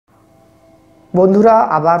বন্ধুরা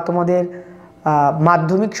আবার তোমাদের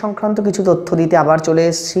মাধ্যমিক সংক্রান্ত কিছু তথ্য দিতে আবার চলে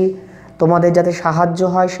এসেছি। তোমাদের যাতে সাহায্য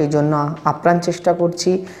হয় সেই জন্য আপ্রাণ চেষ্টা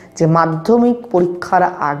করছি যে মাধ্যমিক পরীক্ষার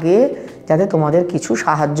আগে যাতে তোমাদের কিছু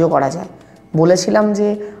সাহায্য করা যায়। বলেছিলাম যে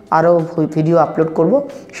আরও ভিডিও আপলোড করব,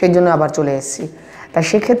 সেই জন্য আবার চলে এসেছি। তাই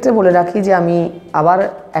সেক্ষেত্রে বলে রাখি যে আমি আবার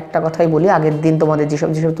একটা কথাই বলি, আগের দিন তোমাদের যেসব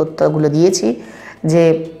তথ্যগুলো দিয়েছি যে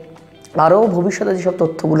আরও ভবিষ্যতে যেসব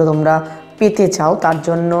তথ্যগুলো তোমরা পেতে চাও তার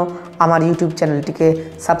জন্য আমার ইউটিউব চ্যানেলটিকে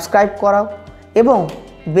সাবস্ক্রাইব করাও এবং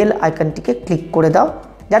বেল আইকনটিকে ক্লিক করে দাও,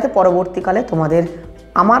 যাতে পরবর্তীকালে তোমাদের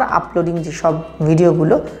আমার আপলোডিং যেসব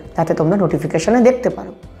ভিডিওগুলো যাতে তোমরা নোটিফিকেশানে দেখতে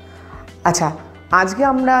পারো। আচ্ছা, আজকে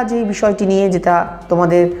আমরা যে বিষয়টি নিয়ে, যেটা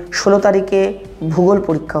তোমাদের 16 তারিখে ভূগোল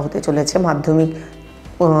পরীক্ষা হতে চলেছে মাধ্যমিক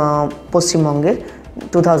পশ্চিমবঙ্গের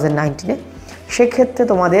 2019-এ, সেক্ষেত্রে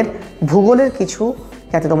তোমাদের ভূগোলের কিছু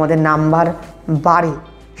যাতে তোমাদের নাম্বার বাড়ে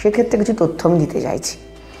সেক্ষেত্রে কিছু তথ্য আমি দিতে চাইছি।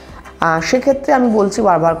 সেক্ষেত্রে আমি বলছি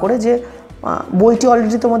বারবার করে যে বইটি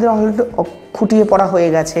অলরেডি তোমাদের খুঁটিয়ে পড়া হয়ে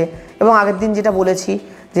গেছে এবং আগের দিন যেটা বলেছি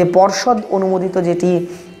যে পর্ষদ অনুমোদিত যেটি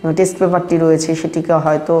টেস্ট পেপারটি রয়েছে সেটিকে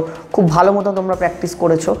হয়তো খুব ভালো মতো তোমরা প্র্যাকটিস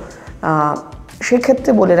করেছো।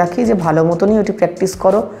 সেক্ষেত্রে বলে রাখি যে ভালো মতনই ওটি প্র্যাকটিস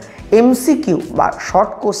করো। এমসিকিউ বা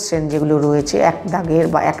শর্ট কোশ্চেন যেগুলো রয়েছে 1 দাগের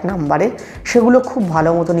বা 1 নাম্বারের, সেগুলো খুব ভালো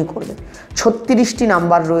মতনই করবে। 36টি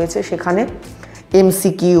নাম্বার রয়েছে সেখানে।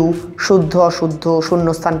 এমসিকিউ, শুদ্ধ অশুদ্ধ,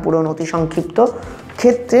 শূন্যস্থান পূরণ, অতি সংক্ষিপ্ত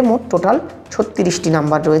ক্ষেত্রে মোট টোটাল 36টি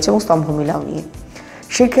নাম্বার রয়েছে এবং স্তম্ভ মিলাও নিয়ে।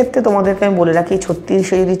 সেক্ষেত্রে তোমাদেরকে আমি বলে রাখি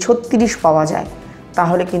 36-এ যদি 36 পাওয়া যায়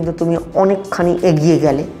তাহলে কিন্তু তুমি অনেকখানি এগিয়ে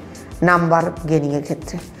গেলে নাম্বার গেনিংয়ের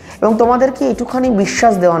ক্ষেত্রে। এবং তোমাদেরকে এটুখানি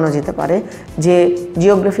বিশ্বাস দেওয়ানো যেতে পারে যে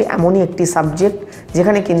জিওগ্রাফি এমনই একটি সাবজেক্ট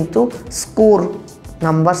যেখানে কিন্তু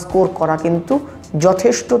নাম্বার স্কোর করা কিন্তু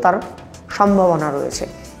যথেষ্ট তার সম্ভাবনা রয়েছে।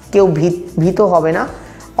 কেউ ভীত হবে না।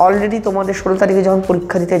 অলরেডি তোমাদের 16 তারিখে যখন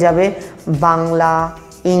পরীক্ষা দিতে যাবে বাংলা,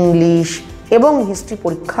 ইংলিশ এবং হিস্ট্রি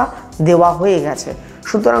পরীক্ষা দেওয়া হয়ে গেছে।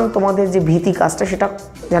 সুতরাং তোমাদের যে ভীতি কাজটা সেটা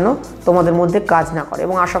যেন তোমাদের মধ্যে কাজ না করে,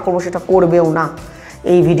 এবং আশা করবো সেটা করবেও না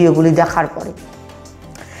এই ভিডিওগুলি দেখার পরে।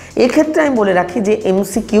 এক্ষেত্রে আমি বলে রাখি যে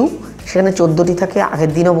এমসিকিউ সেখানে 14টি থাকে,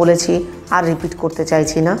 আগের দিনও বলেছি, আর রিপিট করতে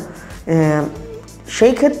চাইছি না।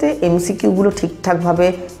 সেই ক্ষেত্রে এমসিকিউগুলো ঠিকঠাকভাবে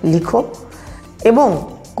লিখো এবং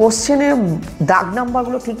কোশ্চেনের দাগ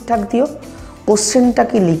নাম্বারগুলো ঠিকঠাক দিও।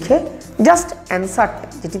 কোশ্চেনটাকে লিখে জাস্ট অ্যান্সারটা,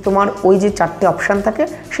 যেটি তোমার ওই যে 4টে অপশান থাকে,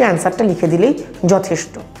 সেই অ্যান্সারটা লিখে দিলেই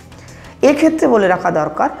যথেষ্ট। এক্ষেত্রে বলে রাখা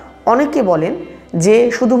দরকার, অনেকে বলেন যে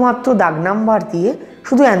শুধুমাত্র দাগ নাম্বার দিয়ে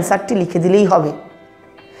শুধু অ্যান্সারটি লিখে দিলেই হবে।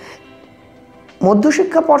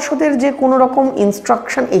 মধ্যশিক্ষা পর্ষদের যে কোনো রকম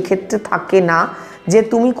ইনস্ট্রাকশন এক্ষেত্রে থাকে না যে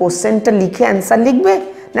তুমি কোশ্চেনটা লিখে অ্যান্সার লিখবে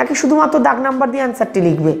নাকি শুধুমাত্র দাগ নাম্বার দিয়ে অ্যান্সারটি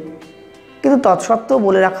লিখবে। কিন্তু তৎসত্ত্বেও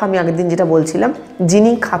বলে রাখা, আমি আগের দিন যেটা বলছিলাম,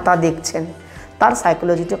 যিনি খাতা দেখছেন তার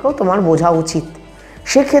সাইকোলজিটাকেও তোমার বোঝা উচিত।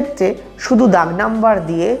 সেক্ষেত্রে শুধু দাগ নাম্বার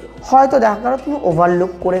দিয়ে হয়তো দেখা গেল তুমি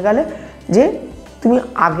ওভারলুক করে গেলে যে তুমি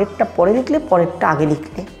আগেরটা পরে লিখলে, পরেরটা আগে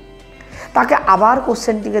লিখলে। তাকে আবার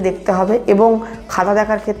কোশ্চেনটিকে দেখতে হবে এবং খাতা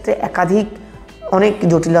দেখার ক্ষেত্রে অনেক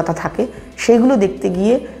জটিলতা থাকে। সেইগুলো দেখতে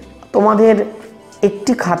গিয়ে তোমাদের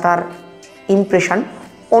একটি খাতার ইমপ্রেশন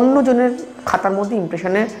অন্যজনের খাতার মধ্যে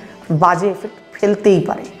ইমপ্রেশনের বাজে এফেক্ট ফেলতেই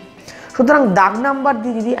পারে। সুতরাং দাগ নাম্বার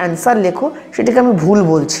দিয়ে যদি অ্যান্সার লেখো সেটাকে আমি ভুল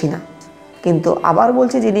বলছি না, কিন্তু আবার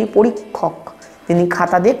বলছি যিনি পরীক্ষক, যিনি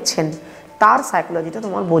খাতা দেখছেন তার সাইকোলজিটা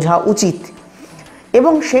তোমার বোঝা উচিত।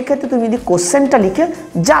 এবং সেক্ষেত্রে তুমি যদি কোশ্চেনটা লিখে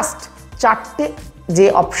জাস্ট 4টে যে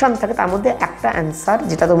অপশান থাকে তার মধ্যে একটা অ্যান্সার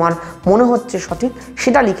যেটা তোমার মনে হচ্ছে সঠিক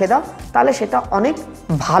সেটা লিখে দাও, তাহলে সেটা অনেক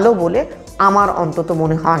ভালো বলে আমার অন্তত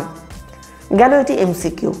মনে হয়। গেল এটি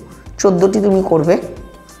এমসিকিউ। 14টি তুমি করবে।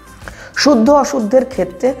 শুদ্ধ অশুদ্ধের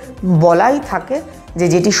ক্ষেত্রে বলাই থাকে যে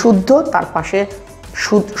যেটি শুদ্ধ তার পাশে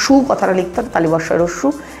সু কথাটা লিখতে হবে, তালিবর্ষের সু,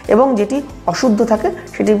 এবং যেটি অশুদ্ধ থাকে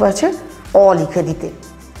সেটির পাশে অ লিখে দিতে,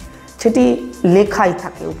 সেটি লেখাই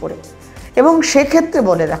থাকে উপরে। এবং সেক্ষেত্রে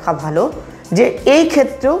বলে রাখা ভালো যে এই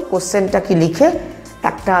ক্ষেত্রেও কোশ্চেনটা কি লিখে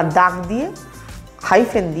একটা দাগ দিয়ে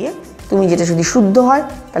হাইফেন দিয়ে তুমি যেটা যদি শুদ্ধ হয়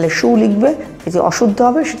তাহলে সু লিখবে, যেটি অশুদ্ধ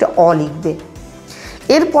হবে সেটা অ লিখবে।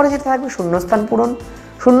 এরপরে যেটা থাকবে শূন্যস্থান পূরণ।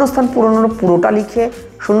 শূন্যস্থান পূরণের পুরোটা লিখে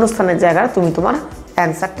শূন্যস্থানের জায়গায় তুমি তোমার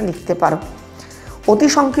অ্যান্সারটা লিখতে পারো। অতি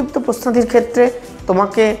সংক্ষিপ্ত প্রশ্নাদির ক্ষেত্রে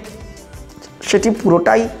তোমাকে সেটি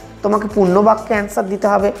পুরোটাই তোমাকে পূর্ণ বাক্যে অ্যান্সার দিতে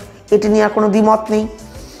হবে, এটি নিয়ে আর কোনো দ্বিমত নেই।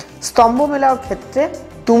 স্তম্ভ মেলার ক্ষেত্রে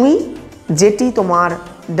তুমি যেটি তোমার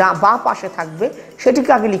বা পাশে থাকবে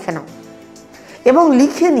সেটিকে আগে লিখে নাও এবং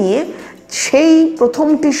লিখে নিয়ে সেই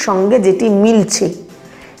প্রথমটির সঙ্গে যেটি মিলছে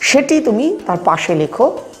সেটি তুমি তার পাশে লেখো,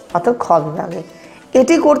 অর্থাৎ খ বিভাগে।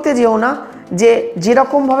 এটি করতে যেও না যে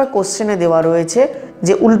যেরকমভাবে কোশ্চেনে দেওয়া রয়েছে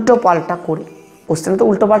যে উল্টো পাল্টা করে কোশ্চেন তো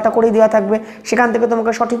উল্টোপাল্টা করেই দেওয়া থাকবে, সেখান থেকে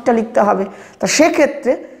তোমাকে সঠিকটা লিখতে হবে। তা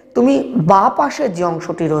সেক্ষেত্রে তুমি বাঁ পাশের যে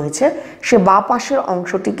অংশটি রয়েছে সে বাঁ পাশের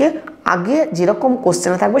অংশটিকে আগে যেরকম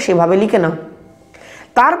কোশ্চেনে থাকবে সেভাবে লিখে নাও।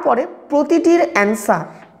 তারপরে প্রতিটির অ্যান্সার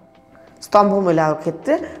স্তম্ভ মেলানোর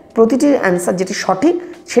ক্ষেত্রে প্রতিটির অ্যান্সার যেটি সঠিক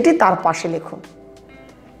সেটি তার পাশে লেখো।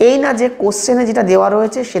 এই না যে কোশ্চেনে যেটা দেওয়া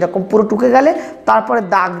রয়েছে সেরকম পুরো টুকে গেলে তারপরে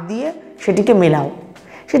দাগ দিয়ে সেটিকে মেলাও,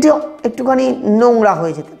 সেটি একটুখানি নোংরা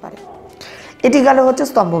হয়ে যেতে পারে। এটি গেল হচ্ছে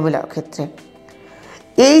স্তম্ভ মেলানোর ক্ষেত্রে।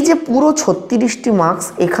 এই যে পুরো 36টি মার্কস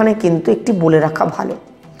এখানে কিন্তু একটি বলে রাখা ভালো,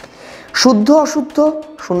 শুদ্ধ অশুদ্ধ,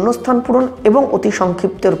 শূন্যস্থান পূরণ এবং অতি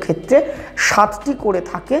সংক্ষিপ্তর ক্ষেত্রে 7টি করে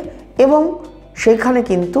থাকে এবং সেখানে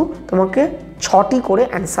কিন্তু তোমাকে 6টি করে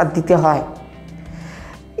অ্যান্সার দিতে হয়।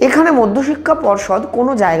 এখানে মধ্যশিক্ষা পর্ষদ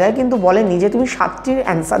কোনো জায়গায় কিন্তু বলেনি যে তুমি 7টির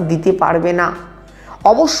অ্যান্সার দিতে পারবে না,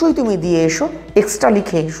 অবশ্যই তুমি দিয়ে এসো, এক্সট্রা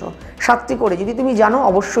লিখে এসো 7টি করে। যদি তুমি জানো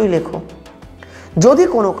অবশ্যই লেখো। যদি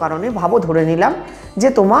কোনো কারণে ভাবো ধরে নিলাম যে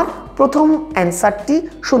তোমার প্রথম অ্যান্সারটি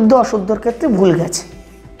শুদ্ধ অশুদ্ধর ক্ষেত্রে ভুল গেছে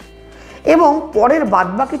এবং পরের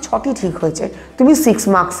বাদবাকি 6টি ঠিক হয়েছে, তুমি 6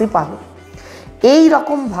 মার্কসই পাবে। এই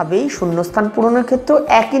রকমভাবেই শূন্যস্থান পূরণের ক্ষেত্রেও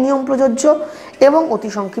একই নিয়ম প্রযোজ্য এবং অতি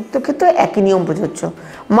সংক্ষিপ্ত ক্ষেত্রে একই নিয়ম প্রযোজ্য।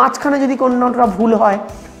 মাঝখানে যদি কোনোটা ভুল হয়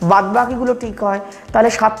বাদবাকিগুলো ঠিক হয় তাহলে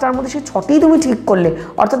 7টার মধ্যে সেই 6টিই তুমি ঠিক করলে,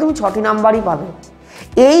 অর্থাৎ তুমি 6টি নাম্বারই পাবে।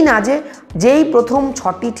 এই না যে যেই প্রথম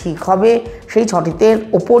 6টি ঠিক হবে সেই 6টিতে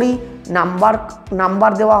ওপরই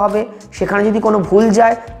নাম্বার দেওয়া হবে, সেখানে যদি কোনো ভুল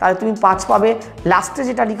যায় তাহলে তুমি 5 পাবে, লাস্টে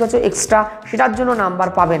যেটা লিখেছো এক্সট্রা সেটার জন্য নাম্বার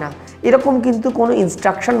পাবে না। এরকম কিন্তু কোনো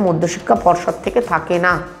ইনস্ট্রাকশন মধ্যশিক্ষা পর্ষদ থেকে থাকে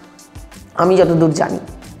না, আমি যতদূর জানি।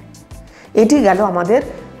 এটি গেল আমাদের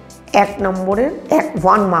 1 নম্বরের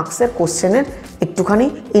 1 মার্কসের কোশ্চেনের একটুখানি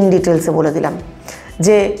ইন ডিটেলসে বলে দিলাম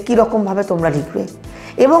যে কীরকমভাবে তোমরা লিখবে।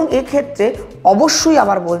 এবং এক্ষেত্রে অবশ্যই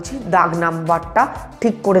আবার বলছি দাগ নাম্বারটা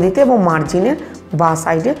ঠিক করে দিতে এবং মার্জিনের বাঁ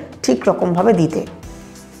সাইডে ঠিক রকমভাবে দিতে।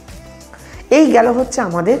 এই গেল হচ্ছে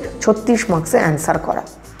আমাদের 36 মার্কসে অ্যান্সার করা।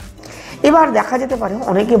 এবার দেখা যেতে পারে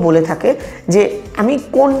অনেকে বলে থাকে যে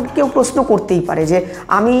কেউ প্রশ্ন করতেই পারে যে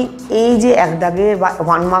আমি এই যে 1 দাগে বা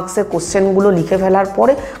 1 মার্কসের কোশ্চেনগুলো লিখে ফেলার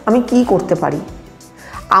পরে আমি কি করতে পারি।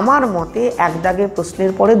 আমার মতে 1 দাগের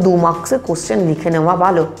প্রশ্নের পরে 2 মার্কসের কোশ্চেন লিখে নেওয়া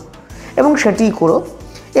ভালো এবং সেটিই করো।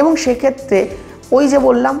 এবং সেক্ষেত্রে ওই যে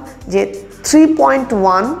বললাম যে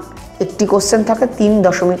 3.1 একটি কোশ্চেন থাকে,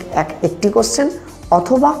 3.1 একটি কোশ্চেন,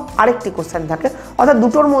 অথবা আরেকটি কোশ্চেন থাকে, অর্থাৎ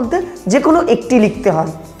দুটোর মধ্যে যে কোনো একটি লিখতে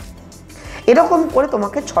হয়। এরকম করে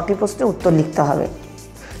তোমাকে 6টি প্রশ্নের উত্তর লিখতে হবে।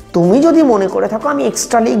 তুমি যদি মনে করে থাকো আমি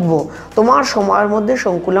এক্সট্রা লিখবো, তোমার সময়ের মধ্যে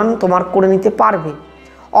সংকুলন তোমার করে নিতে পারবে,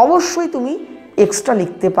 অবশ্যই তুমি এক্সট্রা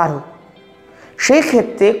লিখতে পারো।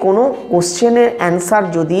 সেক্ষেত্রে কোনো কোশ্চেনের অ্যান্সার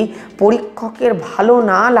যদি পরীক্ষকের ভালো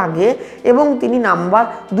না লাগে এবং তিনি নাম্বার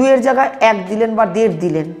 2-এর জায়গায় 1 দিলেন বা 1.5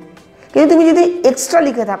 দিলেন, কিন্তু তুমি যদি এক্সট্রা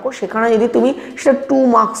লিখে থাকো সেখানে যদি তুমি সেটা 2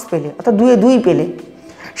 মার্কস পেলে অর্থাৎ 2-এ 2 পেলে,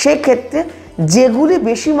 সেক্ষেত্রে যেগুলি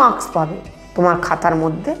বেশি মার্কস পাবে তোমার খাতার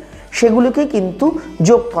মধ্যে সেগুলোকে কিন্তু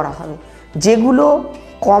যোগ করা হবে, যেগুলো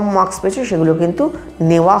কম মার্কস পেয়েছে সেগুলো কিন্তু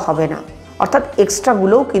নেওয়া হবে না, অর্থাৎ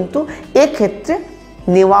এক্সট্রাগুলোও কিন্তু এক্ষেত্রে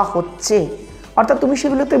নেওয়া হচ্ছে। অর্থাৎ তুমি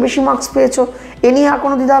সেগুলোতে বেশি মার্কস পেয়েছো, এ নিয়ে আর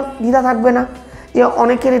কোনো দ্বিধা থাকবে না। যে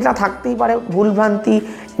অনেকের এটা থাকতেই পারে ভুলভ্রান্তি,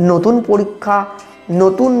 নতুন পরীক্ষা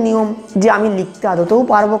নতুন নিয়ম, যে আমি লিখতে আদতেও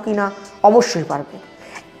পারবো কি না, অবশ্যই পারবে।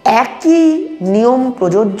 একই নিয়ম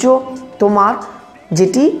প্রযোজ্য তোমার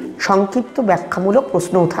যেটি সংক্ষিপ্ত ব্যাখ্যামূলক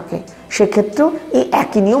প্রশ্নও থাকে, সেক্ষেত্রেও এই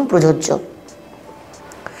একই নিয়ম প্রযোজ্য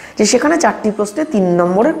যে সেখানে 4টি প্রশ্নে 3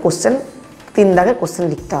 নম্বরের কোশ্চেন, 3 দাগের কোশ্চেন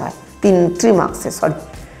লিখতে হয়, 3 মার্কসের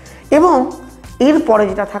এবং এরপরে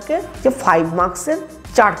যেটা থাকে যে 5 মার্কসের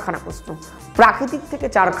 4খানা প্রশ্ন, প্রাকৃতিক থেকে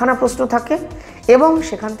 4খানা প্রশ্ন থাকে এবং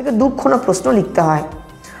সেখান থেকে 2খানা প্রশ্ন লিখতে হয়।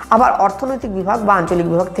 আবার অর্থনৈতিক বিভাগ বা আঞ্চলিক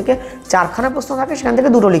বিভাগ থেকে 4খানা প্রশ্ন থাকে, সেখান থেকে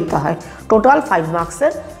 2টো লিখতে হয়। টোটাল 5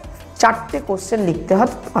 মার্কসের 4টে কোশ্চেন লিখতে হয়,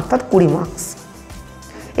 অর্থাৎ 20 মার্কস।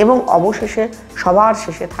 এবং অবশেষে সবার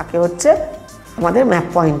শেষে থাকে হচ্ছে আমাদের ম্যাপ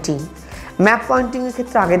পয়েন্টিং। ম্যাপ পয়েন্টিংয়ের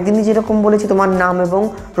ক্ষেত্রে আগের দিনই যেরকম বলেছি তোমার নাম এবং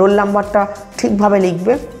রোল নাম্বারটা ঠিকভাবে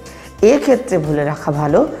লিখবে। এক্ষেত্রে বলে রাখা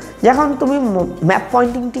ভালো, যখন তুমি ম্যাপ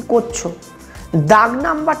পয়েন্টিংটি করছো দাগ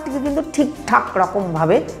নাম্বারটিকে কিন্তু ঠিকঠাক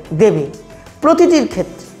রকমভাবে দেবে প্রতিটির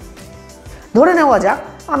ক্ষেত্রে। ধরে নেওয়া যাক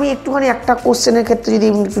আমি একটুখানি একটা কোশ্চেনের ক্ষেত্রে যদি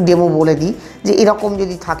একটু ডেমো বলে দিই যে এরকম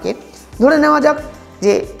যদি থাকে, ধরে নেওয়া যাক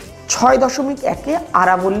যে 6.1-এ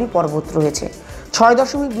আরাবল্লী পর্বত রয়েছে,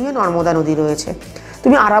 6.2-এ নর্মদা নদী রয়েছে।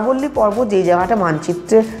 তুমি আরাবল্লী পর্বত যেই জায়গাটা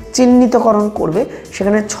মানচিত্রে চিহ্নিতকরণ করবে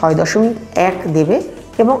সেখানে 6.1 দেবে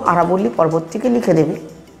এবং আরাবল্লী পর্বতটিকে লিখে দেবে।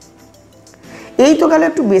 এই তো গেল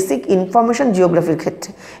একটু বেসিক ইনফরমেশন জিওগ্রাফির ক্ষেত্রে।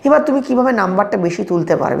 এবার তুমি কিভাবে নাম্বারটা বেশি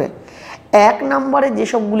তুলতে পারবে, 1 নম্বরে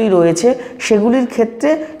যেসবগুলি রয়েছে সেগুলির ক্ষেত্রে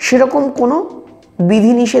সেরকম কোনো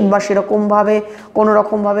বিধিনিষেধ বা সেরকমভাবে কোনো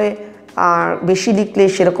রকমভাবে বেশি লিখলে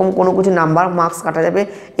সেরকম কোনো কিছু নাম্বার মার্কস কাটা যাবে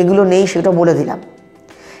এগুলো নেই, সেটা বলে দিলাম।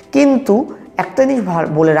 কিন্তু একটা জিনিস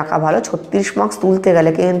বলে রাখা ভালো, 36 মার্কস তুলতে গেলে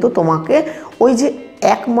কিন্তু তোমাকে ওই যে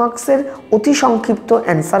 1 মার্কসের অতি সংক্ষিপ্ত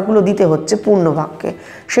অ্যান্সারগুলো দিতে হচ্ছে পূর্ণ বাক্যে,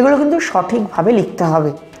 সেগুলো কিন্তু সঠিকভাবে লিখতে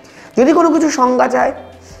হবে। যদি কোনো কিছু সংজ্ঞা চায়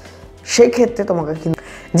সেক্ষেত্রে তোমাকে কিন্তু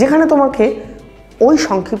যেখানে তোমাকে ওই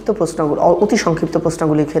সংক্ষিপ্ত প্রশ্নগুলো অতি সংক্ষিপ্ত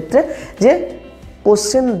প্রশ্নগুলির ক্ষেত্রে যে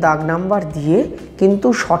কোশ্চেন দাগ নাম্বার দিয়ে কিন্তু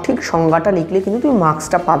সঠিক সংজ্ঞাটা লিখলে কিন্তু তুমি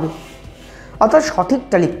মার্কসটা পাবে। অর্থাৎ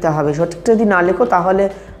সঠিকটা লিখতে হবে, সঠিকটা যদি না লেখো তাহলে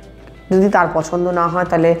যদি তার পছন্দ না হয়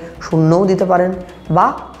তাহলে শূন্যও দিতে পারেন বা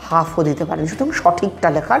হাফও দিতে পারেন। সুতরাং সঠিকটা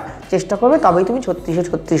লেখার চেষ্টা করবে, তবেই তুমি 36-এ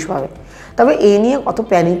 36 পাবে। তবে এ নিয়ে অত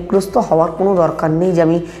প্যানিকগ্রস্ত হওয়ার কোনো দরকার নেই যে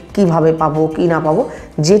আমি কীভাবে পাবো কি না পাবো।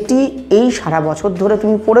 যেটি এই সারা বছর ধরে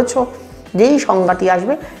তুমি পড়েছো, যেই সংজ্ঞাটি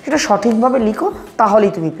আসবে সেটা সঠিকভাবে লিখো,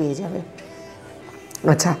 তাহলেই তুমি পেয়ে যাবে।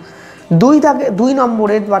 আচ্ছা, 2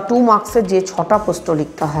 নম্বরের বা 2 মার্কসের যে 6টা প্রশ্ন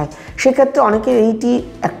লিখতে হয়, সেক্ষেত্রে অনেকের এইটি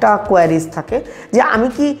একটা কোয়ারিজ থাকে যে আমি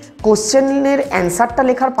কি কোশ্চেনের অ্যান্সারটা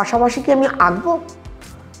লেখার পাশাপাশি কি আমি আঁকবো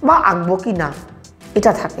বা আঁকবো কি না,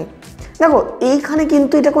 এটা থাকে। দেখো এইখানে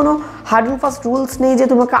কিন্তু এটা কোনো হার্ড অ্যান্ড ফাস্ট রুলস নেই যে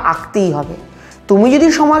তোমাকে আঁকতেই হবে। তুমি যদি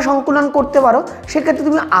সময় সংকুলন করতে পারো সেক্ষেত্রে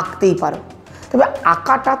তুমি আঁকতেই পারো, তবে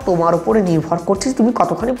আঁকাটা তোমার উপরে নির্ভর করছে তুমি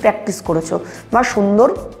কতখানি প্র্যাকটিস করেছো বা সুন্দর।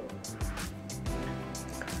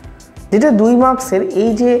 যেটা 2 মার্কসের এই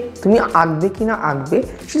যে তুমি আঁকবে কি না আঁকবে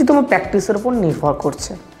সেটা তোমার প্র্যাকটিসের উপর নির্ভর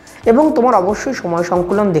করছে, এবং তোমার অবশ্যই সময়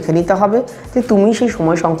সংকুলন দেখে নিতে হবে যে তুমি সেই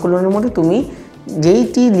সময় সংকুলনের মধ্যে তুমি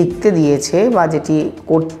যেইটি লিখতে দিয়েছে বা যেটি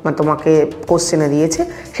তোমাকে কোশ্চেনে দিয়েছে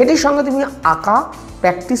সেটির সঙ্গে তুমি আঁকা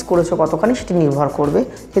প্র্যাকটিস করেছো কতখানি সেটি নির্ভর করবে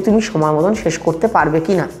যে তুমি সময় মতন শেষ করতে পারবে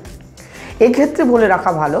কি না। এক্ষেত্রে বলে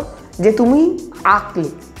রাখা ভালো যে তুমি আঁকলে,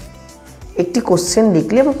 একটি কোশ্চেন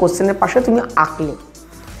লিখলে এবং কোশ্চেনের পাশে তুমি আঁকলে,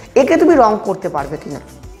 একে তুমি রং করতে পারবে কি না।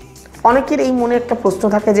 অনেকের এই মনে একটা প্রশ্ন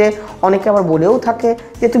থাকে যে অনেকে আবার বলেও থাকে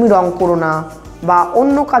যে তুমি রং করো না বা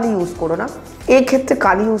অন্য কালি ইউজ করো না। এই ক্ষেত্রে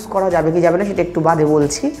কালি ইউজ করা যাবে কি যাবে না সেটা একটু বাদে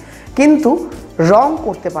বলছি, কিন্তু রং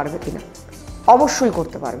করতে পারবে কি না অবশ্যই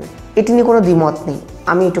করতে পারবে, এটি নিয়ে কোনো দ্বিমত নেই।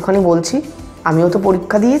 আমি একটুখানি বলছি, আমিও তো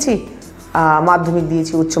পরীক্ষা দিয়েছি, মাধ্যমিক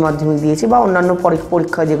দিয়েছি, উচ্চ মাধ্যমিক দিয়েছি বা অন্যান্য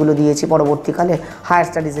পরীক্ষা যেগুলো দিয়েছি পরবর্তীকালে হায়ার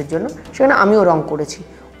স্টাডিজের জন্য, সেখানে আমিও রং করেছি।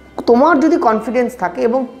 তোমার যদি কনফিডেন্স থাকে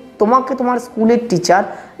এবং তোমাকে তোমার স্কুলের টিচার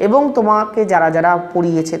এবং তোমাকে যারা যারা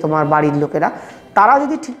পড়িয়েছে তোমার বাড়ির লোকেরা, তারা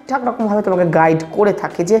যদি ঠিকঠাক রকমভাবে তোমাকে গাইড করে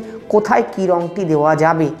থাকে যে কোথায় কী রঙটি দেওয়া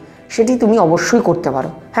যাবে, সেটি তুমি অবশ্যই করতে পারো।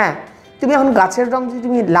 হ্যাঁ, তুমি এখন গাছের রঙ যদি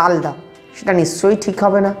তুমি লাল দাও সেটা নিশ্চয়ই ঠিক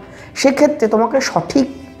হবে না, সেক্ষেত্রে তোমাকে সঠিক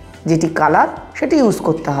যেটি কালার সেটি ইউজ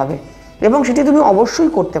করতে হবে, এবং সেটি তুমি অবশ্যই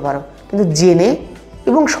করতে পারো, কিন্তু জেনে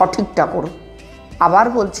এবং সঠিকটা করো। আবার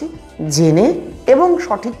বলছি, জেনে এবং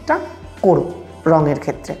সঠিকটা করো রঙের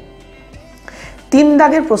ক্ষেত্রে। 3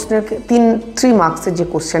 দাগের প্রশ্নের 3 মার্কসের যে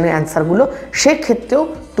কোশ্চেনের অ্যান্সারগুলো, সেক্ষেত্রেও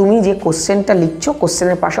তুমি যে কোশ্চেনটা লিখছো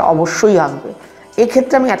কোশ্চেনের পাশে অবশ্যই আঁকবে।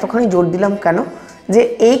 এক্ষেত্রে আমি এতখানি জোর দিলাম কেন, যে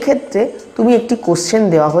এই ক্ষেত্রে তুমি একটি কোশ্চেন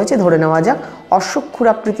দেওয়া হয়েছে, ধরে নেওয়া যাক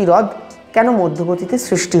অশ্বক্ষুরাকৃতি হ্রদ কেন মধ্যগতিতে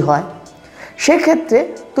সৃষ্টি হয়। সেক্ষেত্রে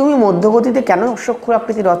তুমি মধ্যগতিতে কেন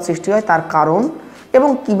অশ্বক্ষুরাকৃতি হ্রদ সৃষ্টি হয় তার কারণ এবং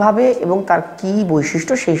কিভাবে এবং তার কি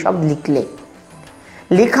বৈশিষ্ট্য সেই সব লিখলে।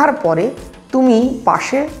 লেখার পরে তুমি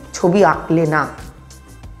পাশে ছবি আঁকলে না,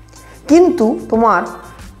 কিন্তু তোমার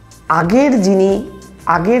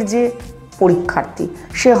আগের যে পরীক্ষার্থী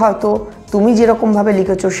সে হয়তো তুমি যেরকমভাবে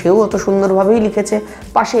লিখেছো সেও অত সুন্দরভাবেই লিখেছে,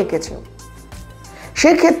 পাশে এঁকেছেও।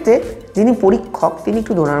 সেক্ষেত্রে যিনি পরীক্ষক তিনি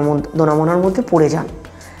একটু দোনামোনার মধ্যে পড়ে যান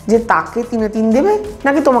যে তাকে 3-3 দেবে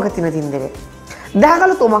নাকি তোমাকে 3-3 দেবে। দেখা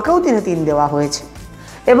গেল তোমাকেও 3-3 দেওয়া হয়েছে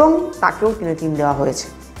এবং তাকেও 3-3 দেওয়া হয়েছে।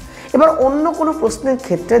 এবার অন্য কোনো প্রশ্নের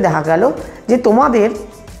ক্ষেত্রে দেখা গেল যে তোমাদের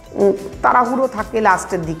তাড়াহুড়ো থাকে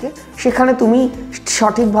লাস্টের দিকে, সেখানে তুমি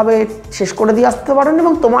সঠিকভাবে শেষ করে দিয়ে আসতে পারেন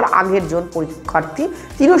এবং তোমার আগের জন পরীক্ষার্থী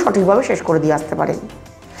তিনিও সঠিকভাবে শেষ করে দিয়ে আসতে পারেন।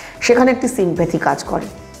 সেখানে একটি সিম্প্যাথি কাজ করে।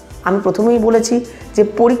 আমি প্রথমেই বলেছি যে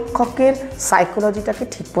পরীক্ষকের সাইকোলজিটাকে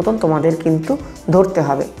ঠিক মতন তোমাদের কিন্তু ধরতে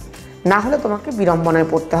হবে, না হলে তোমাকে বিড়ম্বনায়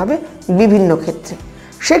পড়তে হবে বিভিন্ন ক্ষেত্রে।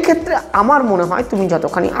 সেক্ষেত্রে আমার মনে হয় তুমি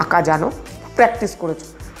যতখানি আঁকা জানো, প্র্যাকটিস করেছো,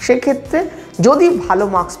 সেক্ষেত্রে যদি ভালো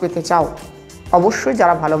মার্কস পেতে চাও, অবশ্যই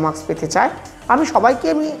যারা ভালো মার্কস পেতে চায়, আমি সবাইকে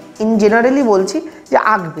ইন জেনারেলি বলছি যে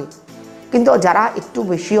আঁকবে, কিন্তু যারা একটু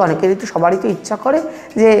বেশি, অনেকেরই তো সবারই তো ইচ্ছা করে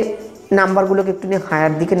যে নাম্বারগুলোকে একটু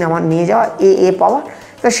হায়ার দিকে নিয়ে যাওয়া, এ পাওয়া,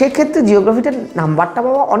 তা সেক্ষেত্রে জিওগ্রাফিটার নাম্বারটা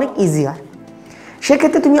পাওয়া অনেক ইজি হয়।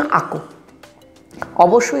 সেক্ষেত্রে তুমি আঁকো,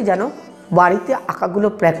 অবশ্যই জানো বাড়িতে আঁকাগুলো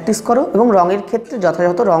প্র্যাকটিস করো এবং রঙের ক্ষেত্রে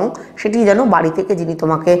যথাযথ রং সেটি যেন বাড়ি থেকে যিনি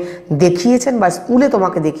তোমাকে দেখিয়েছেন বা স্কুলে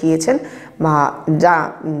তোমাকে দেখিয়েছেন বা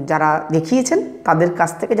যারা দেখিয়েছেন তাদের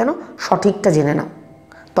কাছ থেকে যেন সঠিকটা জেনে নাও,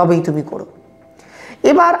 তবেই তুমি করো।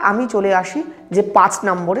 এবার আমি চলে আসি যে 5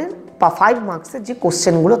 নম্বরের বা 5 মার্কসের যে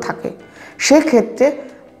কোশ্চেনগুলো থাকে, সেক্ষেত্রে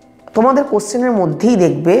তোমাদের কোশ্চেনের মধ্যেই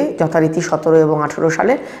দেখবে যথারীতি 17 এবং 18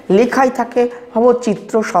 সালে লেখাই থাকে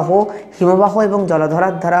চিত্র সহ হিমবাহ এবং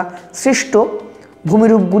জলধারার দ্বারা সৃষ্ট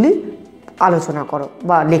ভূমিরূপগুলি আলোচনা করো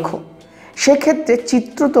বা লেখো। সেক্ষেত্রে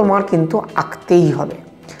চিত্র তোমার কিন্তু আঁকতেই হবে।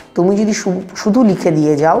 তুমি যদি শুধু লিখে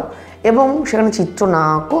দিয়ে যাও এবং সেখানে চিত্র না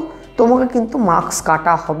আঁকো, তোমাকে কিন্তু মার্কস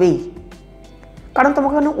কাটা হবেই, কারণ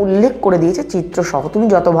তোমাকে উল্লেখ করে দিয়েছে চিত্র সহ। তুমি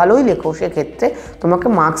যত ভালোই লেখো সেক্ষেত্রে তোমাকে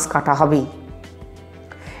মার্কস কাটা হবেই।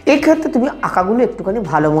 এই ক্ষেত্রে তুমি আঁকাগুলো একটুখানি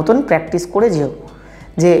ভালো মতন প্র্যাকটিস করে যেও,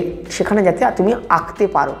 যে সেখানে যাতে তুমি আঁকতে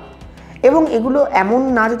পারো। এবং এগুলো এমন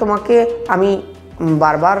না যে তোমাকে আমি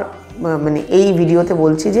বারবার মানে এই ভিডিওতে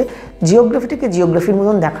বলছি যে জিওগ্রাফিটাকে জিওগ্রাফির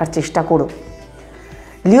মতন দেখার চেষ্টা করো।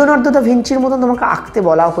 লিওনার্দো দা ভিঞ্চির মতন তোমাকে আঁকতে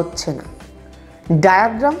বলা হচ্ছে না,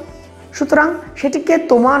 ডায়াগ্রাম। সুতরাং সেটিকে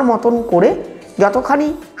তোমার মতন করে যতখানি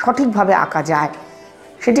সঠিকভাবে আঁকা যায়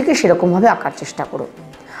সেটিকে সেরকমভাবে আঁকার চেষ্টা করো।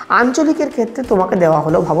 আঞ্চলিকের ক্ষেত্রে তোমাকে দেওয়া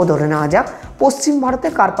হলো, ধরে নেওয়া যাক পশ্চিম ভারতে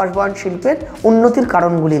কার্পাস বয়ন শিল্পের উন্নতির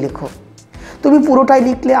কারণগুলি লেখো। তুমি পুরোটাই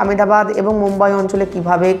লিখলে আহমেদাবাদ এবং মুম্বাই অঞ্চলে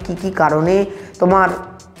কিভাবে কি কারণে তোমার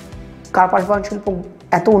কার্পাস বয়ন শিল্প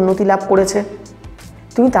এত উন্নতি লাভ করেছে।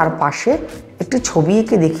 তুমি তার পাশে একটি ছবি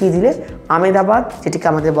এঁকে দেখিয়ে দিলে আহমেদাবাদ, যেটিকে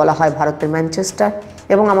আমাদের বলা হয় ভারতের ম্যানচেস্টার,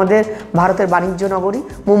 এবং আমাদের ভারতের বাণিজ্য নগরী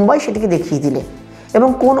মুম্বাই, সেটিকে দেখিয়ে দিলে এবং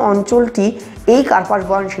কোন অঞ্চলটি এই কার্পাস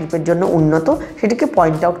বয়ন শিল্পের জন্য উন্নত সেটিকে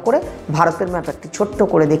পয়েন্ট আউট করে ভারতের ম্যাপ একটি ছোট্ট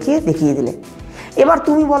করে দেখিয়ে দিলে। এবার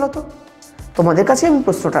তুমি বলো তো, তোমাদের কাছে আমি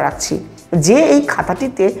প্রশ্নটা রাখছি, যে এই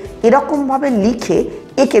খাতাটিতে এরকমভাবে লিখে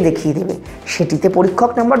এঁকে দেখিয়ে দেবে সেটিতে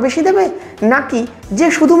পরীক্ষক নাম্বার বেশি দেবে, নাকি যে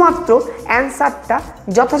শুধুমাত্র অ্যান্সারটা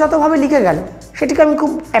যথাযথভাবে লিখে গেল সেটিকে আমি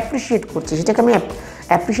খুব অ্যাপ্রিসিয়েট করছি, সেটাকে আমি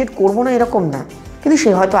অ্যাপ্রিসিয়েট করবো না এরকম না, কিন্তু সে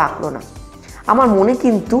হয়তো আঁকলো না। আমার মনে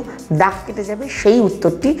কিন্তু দাগ কেটে যাবে সেই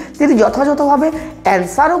উত্তরটি যদি যথাযথভাবে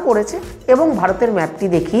অ্যান্সারও করেছে এবং ভারতের ম্যাপটি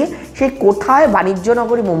দেখিয়ে সে কোথায় বাণিজ্য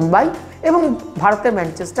নগরী মুম্বাই এবং ভারতের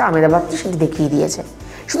ম্যানচেস্টার আহমেদাবাদটি সেটি দেখিয়ে দিয়েছে।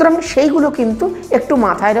 সুতরাং সেইগুলো কিন্তু একটু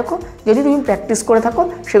মাথায় রাখো, যদি তুমি প্র্যাকটিস করে থাকো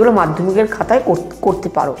সেগুলো মাধ্যমিকের খাতায় করতে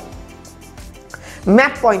পারো।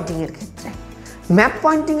 ম্যাপ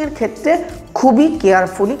পয়েন্টিংয়ের ক্ষেত্রে খুবই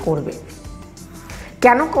কেয়ারফুলি করবে।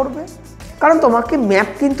 কেন করবে? কারণ তোমাকে ম্যাপ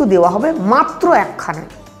কিন্তু দেওয়া হবে মাত্র একখানা।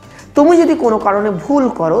 তুমি যদি কোনো কারণে ভুল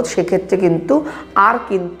করো সেক্ষেত্রে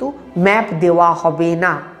কিন্তু ম্যাপ দেওয়া হবে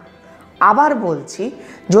না। আবার বলছি,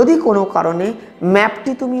 যদি কোনো কারণে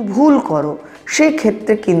ম্যাপটি তুমি ভুল করো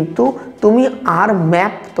সেক্ষেত্রে কিন্তু তুমি আর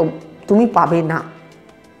ম্যাপ তুমি পাবে না।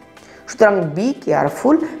 সুতরাং বি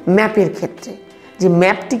কেয়ারফুল ম্যাপের ক্ষেত্রে, যে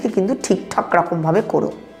ম্যাপটিকে কিন্তু ঠিকঠাক রকমভাবে করো।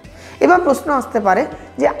 এবার প্রশ্ন আসতে পারে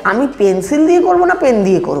যে আমি পেন্সিল দিয়ে করব না পেন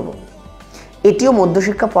দিয়ে করব। এটিও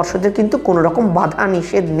মধ্যশিক্ষা পর্ষদের কিন্তু কোনো রকম বাধা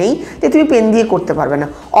নিষেধ নেই যে তুমি পেন দিয়ে করতে পারবে না।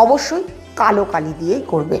 অবশ্যই কালো কালি দিয়েই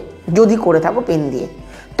করবে যদি করে থাকো পেন দিয়ে।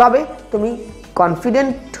 তবে তুমি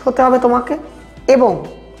কনফিডেন্ট হতে হবে তোমাকে, এবং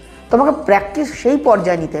তোমাকে প্র্যাকটিস সেই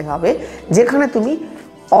পর্যায়ে নিতে হবে যেখানে তুমি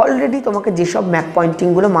অলরেডি তোমাকে যেসব ম্যাপ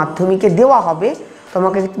পয়েন্টিংগুলো মাধ্যমিকে দেওয়া হবে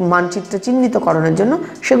তোমাকে মানচিত্রে চিহ্নিতকরণের জন্য,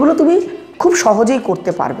 সেগুলো তুমি খুব সহজেই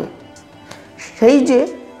করতে পারবে।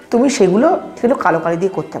 তুমি সেগুলো কালো কালি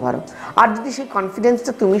দিয়ে করতে পারো। আর যদি সেই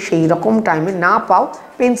কনফিডেন্সটা তুমি সেই রকম টাইমে না পাও,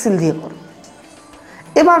 পেন্সিল দিয়ে করো।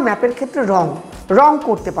 এবার ম্যাপের ক্ষেত্রে রং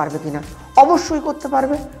করতে পারবে কিনা? অবশ্যই করতে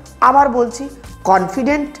পারবে। আবার বলছি,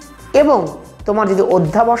 কনফিডেন্ট এবং তোমার যদি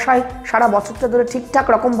অধ্যাবসায় সারা বছরটা ধরে ঠিকঠাক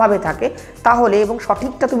রকমভাবে থাকে তাহলে, এবং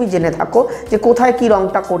সঠিকটা তুমি জেনে থাকো যে কোথায় কি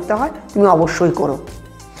রংটা করতে হয়, তুমি অবশ্যই করো।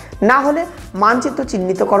 না হলে মানচিত্র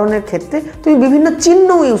চিহ্নিতকরণের ক্ষেত্রে তুমি বিভিন্ন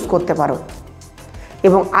চিহ্নও ইউজ করতে পারো।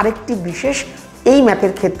 এবং আরেকটি বিশেষ এই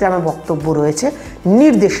ম্যাপের ক্ষেত্রে আমার বক্তব্য রয়েছে,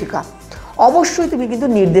 নির্দেশিকা। অবশ্যই তুমি কিন্তু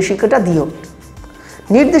নির্দেশিকাটা দিও।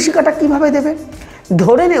 নির্দেশিকাটা কিভাবে দেবে?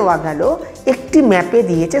 ধরে নেওয়া গেল একটি ম্যাপে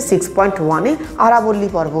দিয়েছে 6.1-এ আরাবল্লী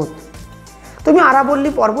পর্বত। তুমি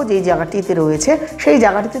আরাবল্লী পর্বত যেই জায়গাটিতে রয়েছে সেই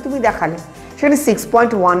জায়গাটিতে তুমি দেখালে, সেখানে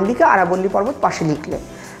 6.1 লিখে আরাবল্লী পর্বত পাশে লিখলে,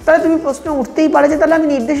 তাহলে তুমি প্রশ্ন উঠতেই পারে যে তাহলে আমি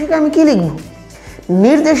নির্দেশিকা আমি কী লিখব?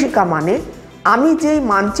 নির্দেশিকা মানে আমি যেই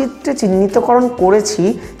মানচিত্রে চিহ্নিতকরণ করেছি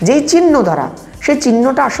যেই চিহ্ন দ্বারা, সেই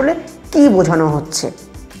চিহ্নটা আসলে কি বোঝানো হচ্ছে।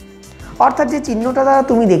 অর্থাৎ যে চিহ্নটা দ্বারা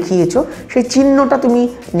তুমি দেখিয়েছো সেই চিহ্নটা তুমি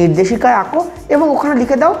নির্দেশিকায় আঁকো এবং ওখানে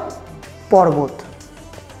লিখে দাও পর্বত।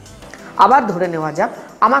 আবার ধরে নেওয়া যাক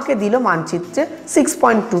আমাকে দিল মানচিত্রে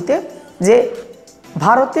 6.2-তে যে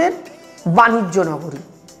ভারতের বাণিজ্য নগরী,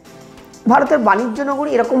 ভারতের বাণিজ্য নগরী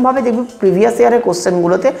এরকমভাবে দেখবি প্রিভিয়াস ইয়ারের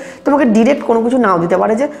কোশ্চেনগুলোতে তোমাকে ডিরেক্ট কোনো কিছু নাও দিতে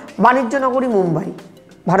পারে যে বাণিজ্য নগরী মুম্বাই,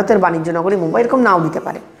 ভারতের বাণিজ্য নগরী মুম্বাই, এরকম নাও দিতে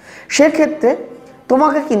পারে। সেক্ষেত্রে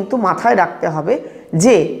তোমাকে কিন্তু মাথায় রাখতে হবে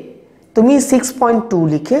যে তুমি 6.2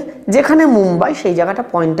 লিখে যেখানে মুম্বাই সেই জায়গাটা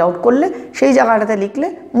পয়েন্ট আউট করলে, সেই জায়গাটাতে লিখলে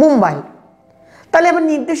মুম্বাই। তাহলে এবার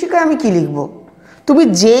নির্দেশিকায় আমি কি লিখব? তুমি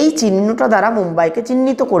যেই চিহ্নটা দ্বারা মুম্বাইকে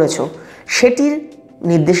চিহ্নিত করেছো সেটির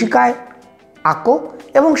নির্দেশিকায় আঁকো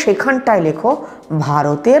এবং সেখানটায় লেখো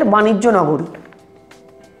ভারতের বাণিজ্য নগরী।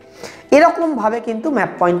 এরকমভাবে কিন্তু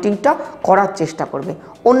ম্যাপ পয়েন্টিংটা করার চেষ্টা করবে।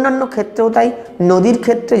 অন্যান্য ক্ষেত্রেও তাই। নদীর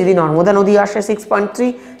ক্ষেত্রে যদি নর্মদা নদী আসে 6.3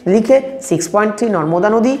 লিখে 6.3 নর্মদা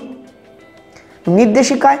নদী,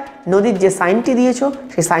 নির্দেশিকায় নদীর যে সাইনটি দিয়েছো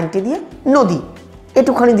সেই সাইনটি দিয়ে নদী,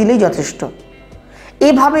 এটুখানি দিলেই যথেষ্ট।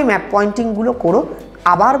 এভাবে ম্যাপ পয়েন্টিংগুলো করো।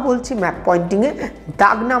 আবার বলছি, ম্যাপ পয়েন্টিংয়ে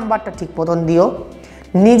দাগ নাম্বারটা ঠিক মতন দিও,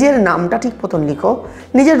 নিজের নামটা ঠিক মতন লিখো,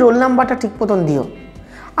 নিজের রোল নাম্বারটা ঠিক মতন দিও।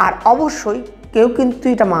 আর অবশ্যই কেউ কিন্তু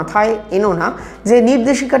এটা মাথায় এনো না যে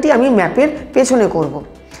নির্দেশিকাটি আমি ম্যাপের পেছনে করব।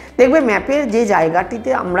 দেখবে ম্যাপের যে জায়গাটিতে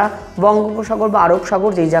আমরা বঙ্গোপসাগর বা আরব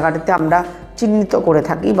সাগর যেই জায়গাটিতে আমরা চিহ্নিত করে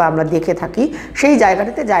থাকি বা আমরা দেখে থাকি, সেই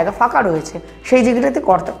জায়গাটিতে জায়গা ফাঁকা রয়েছে, সেই জায়গাটাতে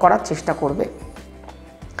করার চেষ্টা করবে।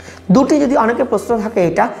 দুটি যদি অনেকে প্রশ্ন থাকে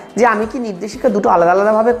এটা যে আমি কি নির্দেশিকা দুটো আলাদা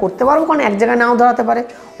আলাদাভাবে করতে পারবো, কারণ এক জায়গায় নাও ধরাতে পারে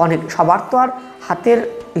অনেক, সবার তো আর হাতের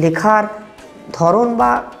লেখার ধরন বা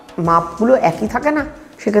মাপগুলো একই থাকে না,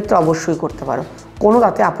 সেক্ষেত্রে অবশ্যই করতে পারো, কোনো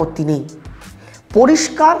তাতে আপত্তি নেই।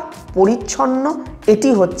 পরিষ্কার পরিচ্ছন্ন এটি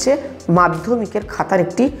হচ্ছে মাধ্যমিকের খাতার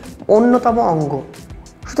একটি অন্যতম অঙ্গ,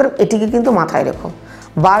 সুতরাং এটিকে কিন্তু মাথায় রেখো।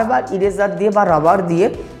 বারবার ইরেজার দিয়ে বা রাবার দিয়ে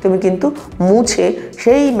তুমি কিন্তু মুছে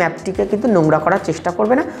সেই ম্যাপটিকে কিন্তু নোংরা করার চেষ্টা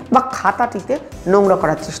করবে না বা খাতাটিতে নোংরা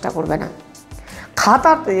করার চেষ্টা করবে না।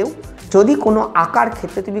 খাতাতেও যদি কোনো আঁকার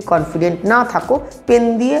ক্ষেত্রে তুমি কনফিডেন্ট না থাকো, পেন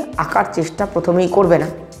দিয়ে আঁকার চেষ্টা প্রথমেই করবে না,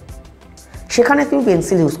 সেখানে তুমি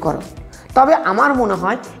পেন্সিল ইউজ করো। তবে আমার মনে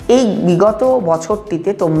হয় এই বিগত বছরটিতে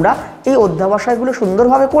তোমরা এই অধ্যাবসায়গুলো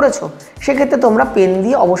সুন্দরভাবে করেছো, সেক্ষেত্রে তোমরা পেন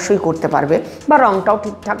দিয়ে অবশ্যই করতে পারবে বা রংটাও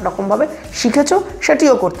ঠিকঠাক রকমভাবে শিখেছো,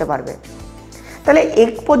 সেটিও করতে পারবে। তাহলে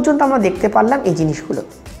এক পর্যন্ত আমরা দেখতে পারলাম এই জিনিসগুলো।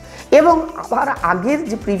 এবং আবার আগের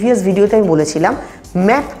যে প্রিভিয়াস ভিডিওতে আমি বলেছিলাম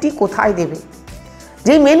ম্যাপটি কোথায় দেবে,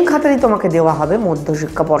 যেই মেন খাতাটি তোমাকে দেওয়া হবে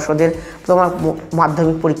মধ্যশিক্ষা পর্ষদের তোমার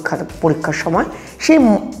মাধ্যমিক পরীক্ষার সময়, সেই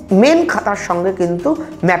মেন খাতার সঙ্গে কিন্তু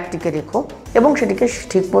ম্যাপটিকে রেখো এবং সেটিকে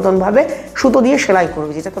ঠিক মতনভাবে সুতো দিয়ে সেলাই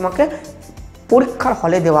করবে, যেটা তোমাকে পরীক্ষার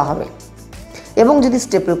হলে দেওয়া হবে। এবং যদি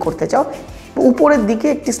স্টেপল করতে চাও, উপরের দিকে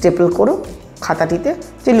একটি স্টেপল করো খাতাটিতে,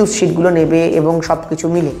 যে লুজ শিটগুলো নেবে এবং সব কিছু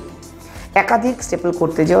মিলে। একাধিক স্টেপল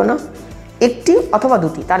করতে যেও না, একটি অথবা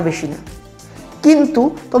দুটি, তার বেশি না। কিন্তু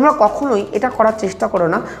তোমরা কখনোই এটা করার চেষ্টা করো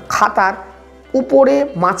না খাতার উপরে,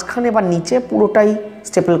 মাঝখানে বা নিচে পুরোটাই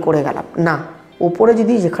স্টেপল করে গেলাম না। উপরে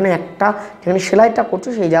যদি যেখানে সেলাইটা করছো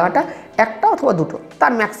সেই জায়গাটা একটা অথবা দুটো,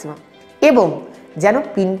 তার ম্যাক্সিমাম, এবং যেন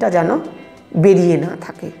পিনটা যেন বেরিয়ে না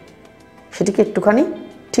থাকে, সেটিকে একটুখানি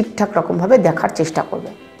ঠিকঠাক রকমভাবে দেখার চেষ্টা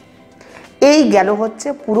করবে। এই গেল হচ্ছে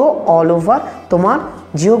পুরো অল ওভার তোমার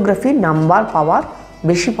জিওগ্রাফির নাম্বার পাওয়ার,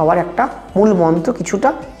 বেশি পাওয়ার একটা মূল মন্ত্র কিছুটা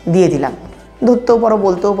দিয়ে দিলাম। ধরতেও পারো,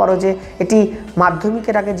 বলতেও পারো যে এটি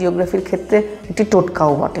মাধ্যমিকের আগে জিওগ্রাফির ক্ষেত্রে একটি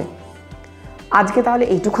টোটকাও বটে। আজকে তাহলে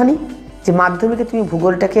এইটুখানি, যে মাধ্যমিকে তুমি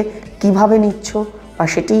ভূগোলটাকে কিভাবে নিচ্ছ বা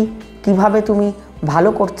সেটি কিভাবে তুমি ভালো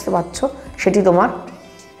করতে পারছো, সেটি তোমার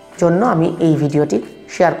জন্য আমি এই ভিডিওটি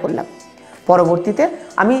শেয়ার করলাম। পরবর্তীতে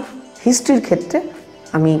আমি হিস্ট্রির ক্ষেত্রে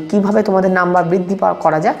আমি কিভাবে তোমাদের নাম্বার বৃদ্ধি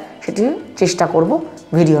করা যায় সেটি চেষ্টা করব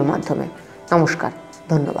ভিডিওর মাধ্যমে। নমস্কার,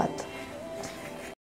 ধন্যবাদ।